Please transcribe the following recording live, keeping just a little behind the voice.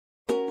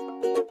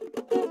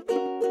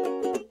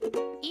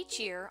Each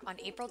year on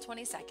April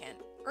 22nd,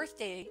 Earth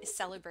Day is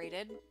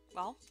celebrated,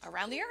 well,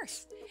 around the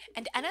Earth.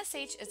 And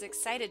NSH is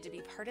excited to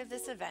be part of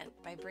this event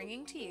by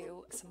bringing to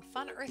you some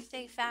fun Earth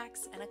Day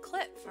facts and a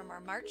clip from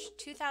our March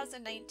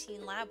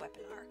 2019 lab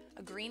webinar,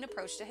 A Green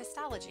Approach to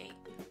Histology,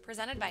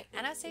 presented by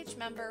NSH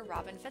member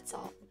Robin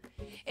Fitzall.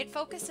 It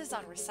focuses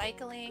on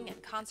recycling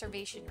and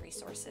conservation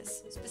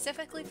resources,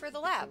 specifically for the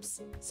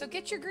labs. So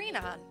get your green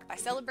on by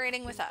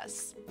celebrating with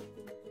us.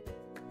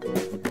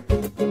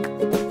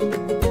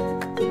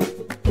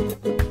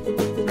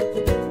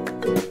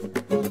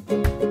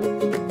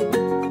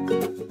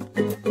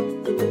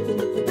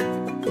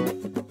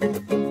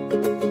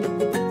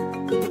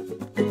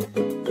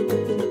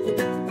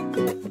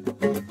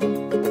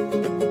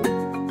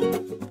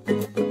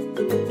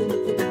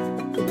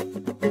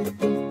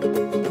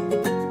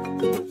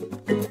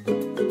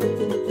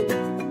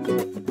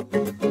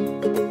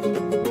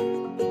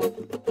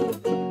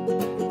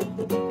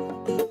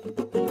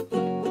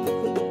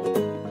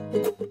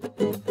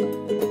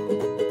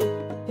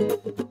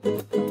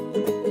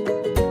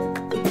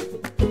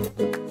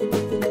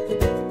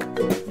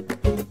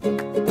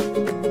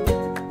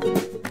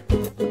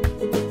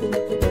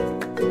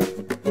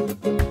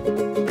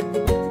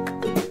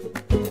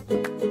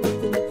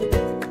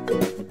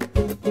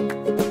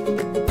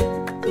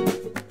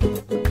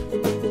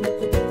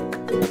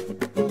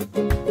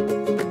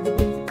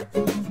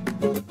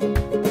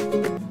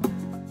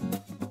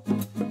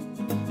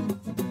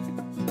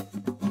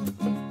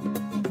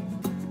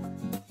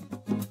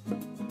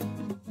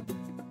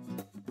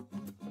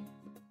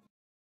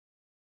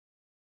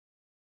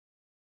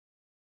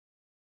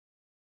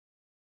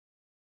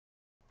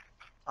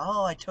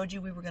 Oh, I told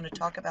you we were going to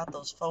talk about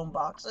those foam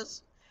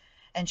boxes.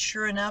 And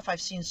sure enough, I've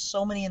seen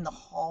so many in the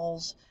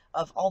halls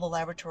of all the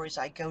laboratories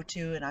I go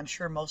to, and I'm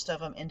sure most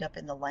of them end up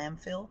in the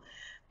landfill.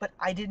 But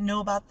I didn't know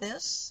about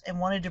this and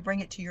wanted to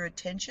bring it to your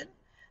attention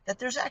that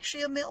there's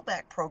actually a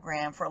mail-back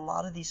program for a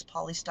lot of these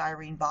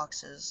polystyrene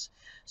boxes.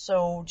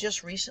 So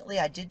just recently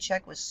I did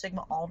check with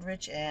Sigma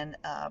Aldrich and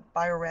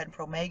Biorad and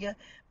Promega.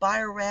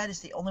 Biorad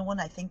is the only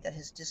one I think that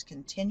has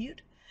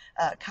discontinued.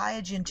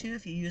 QIAGEN too,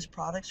 if you use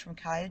products from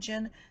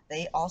QIAGEN,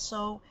 they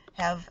also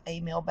have a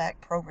mail-back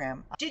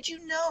program. Did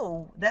you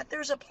know that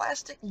there's a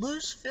plastic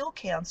loose fill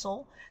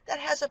cancel that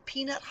has a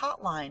peanut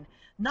hotline?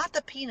 Not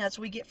the peanuts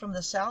we get from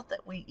the South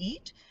that we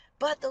eat,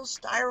 but those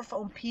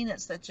styrofoam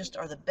peanuts that just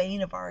are the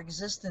bane of our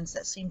existence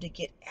that seem to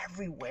get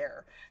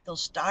everywhere.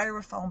 Those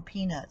styrofoam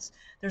peanuts.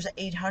 There's an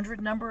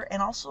 800 number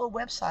and also a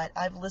website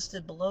I've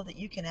listed below that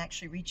you can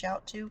actually reach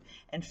out to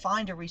and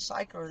find a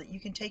recycler that you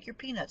can take your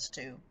peanuts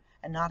to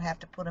and not have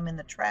to put them in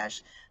the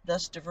trash,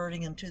 thus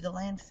diverting them to the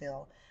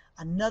landfill.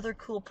 Another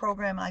cool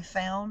program I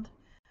found,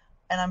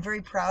 and I'm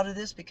very proud of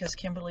this because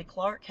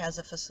Kimberly-Clark has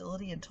a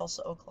facility in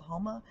Tulsa,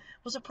 Oklahoma,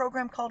 was a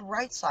program called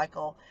Right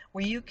Cycle,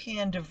 where you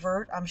can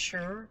divert, I'm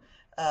sure,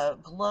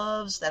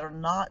 gloves that are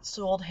not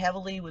soiled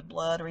heavily with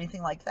blood or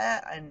anything like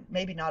that, and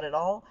maybe not at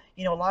all.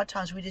 You know, a lot of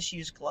times we just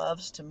use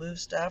gloves to move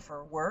stuff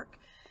or work,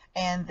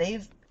 and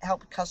they've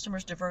helped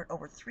customers divert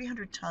over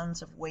 300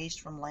 tons of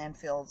waste from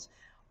landfills.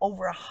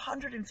 Over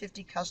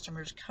 150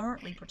 customers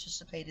currently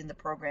participate in the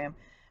program,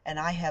 and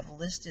I have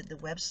listed the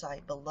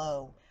website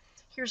below.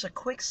 Here's a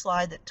quick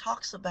slide that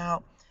talks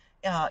about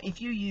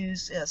if you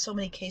use so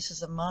many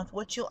cases a month,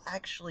 what you'll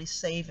actually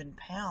save in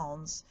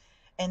pounds,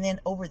 and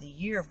then over the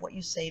year of what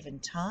you save in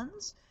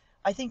tons.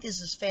 I think this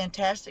is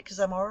fantastic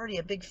because I'm already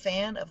a big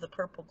fan of the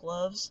purple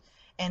gloves,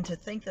 and to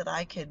think that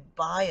I could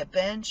buy a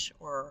bench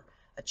or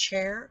a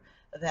chair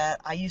that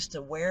I used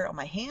to wear on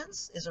my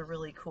hands is a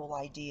really cool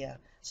idea.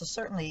 So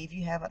certainly if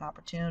you have an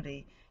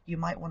opportunity, you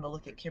might want to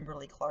look at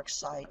Kimberly-Clark's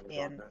site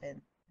and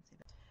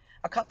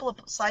a couple of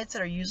sites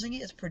that are using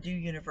it is Purdue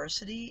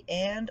University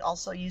and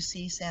also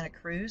UC Santa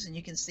Cruz, and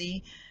you can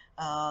see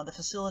the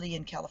facility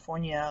in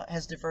California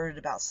has diverted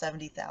about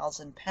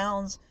 70,000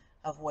 pounds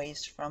of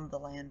waste from the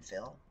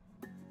landfill.